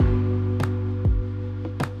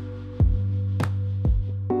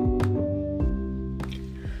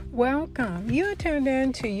tuned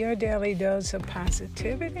in to your daily dose of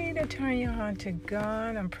positivity to turn your heart to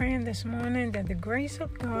God. I'm praying this morning that the grace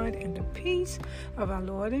of God and the peace of our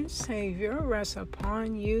Lord and Savior rests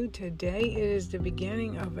upon you today. It is the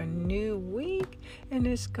beginning of a new week, and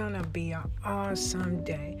it's going to be an awesome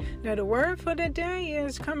day. Now, the word for the day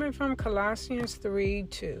is coming from Colossians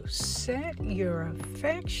 3:2. Set your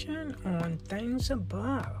affection on things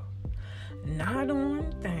above, not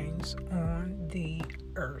on things on the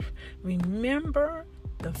earth. Remember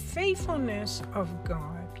the faithfulness of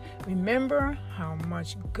God. Remember how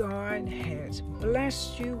much God has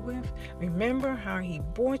blessed you with. Remember how He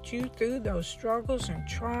brought you through those struggles and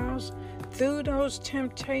trials, through those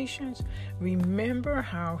temptations. Remember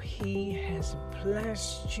how He has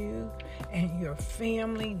blessed you and your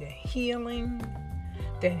family, the healing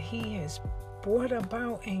that He has brought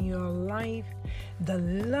about in your life, the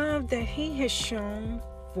love that He has shown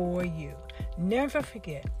for you. Never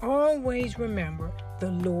forget, always remember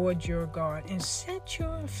the Lord your God and set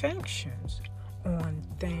your affections on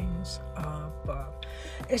things above.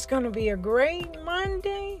 It's going to be a great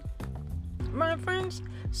Monday, my friends.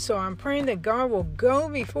 So I'm praying that God will go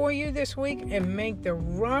before you this week and make the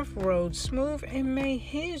rough road smooth, and may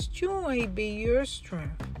His joy be your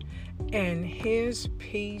strength and His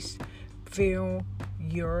peace fill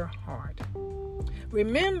your heart.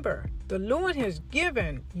 Remember, the Lord has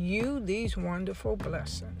given you these wonderful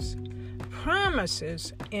blessings,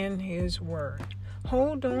 promises in His Word.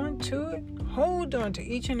 Hold on to it. Hold on to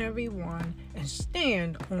each and every one and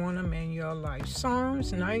stand on them in your life.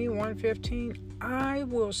 Psalms 91:15, I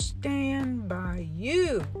will stand by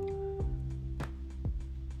you.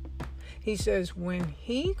 He says, when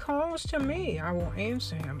He calls to me, I will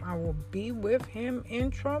answer Him. I will be with Him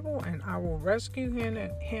in trouble, and I will rescue him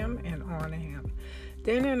and honor Him.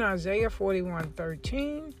 Then in Isaiah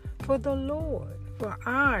 41:13, for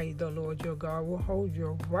I, the Lord your God, will hold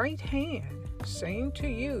your right hand, saying to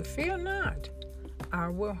you, fear not, I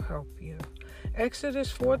will help you.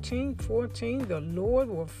 Exodus 14:14, the Lord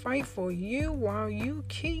will fight for you while you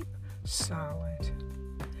keep silent.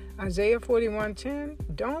 Isaiah 41:10,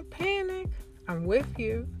 don't panic, I'm with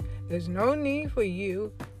you. There's no need for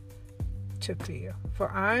you to fear. For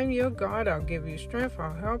I am your God, I'll give you strength,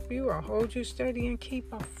 I'll help you, I'll hold you steady and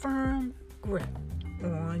keep a firm grip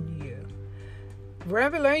on you.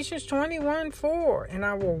 Revelations 21:4, and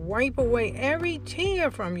I will wipe away every tear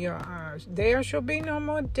from your eyes. There shall be no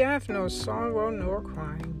more death, nor sorrow, nor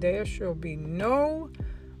crying. There shall be no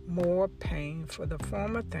more pain, for the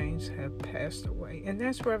former things have passed away. And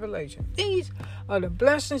that's Revelation. These are the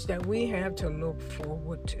blessings that we have to look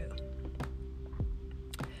forward to.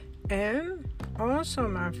 And also,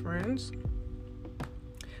 my friends,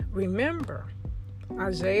 remember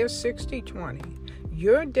Isaiah 60:20.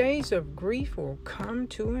 Your days of grief will come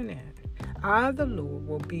to an end. I, the Lord,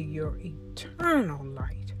 will be your eternal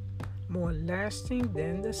light, more lasting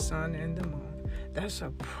than the sun and the moon. That's a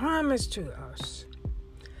promise to us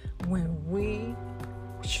when we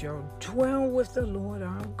shall dwell with the Lord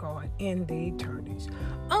our God in the eternities.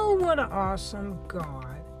 Oh, what an awesome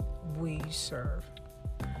God we serve.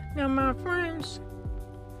 Now, my friends,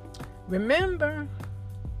 remember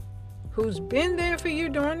who's been there for you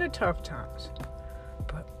during the tough times.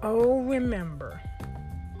 But oh, remember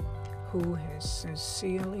who has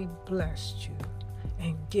sincerely blessed you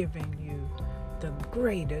and given you the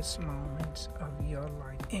greatest moments of your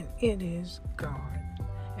life. And it is God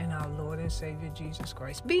and our Lord and Savior Jesus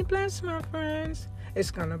Christ. Be blessed, my friends.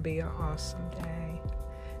 It's going to be an awesome day.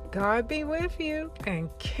 God be with you and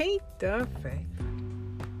keep the faith.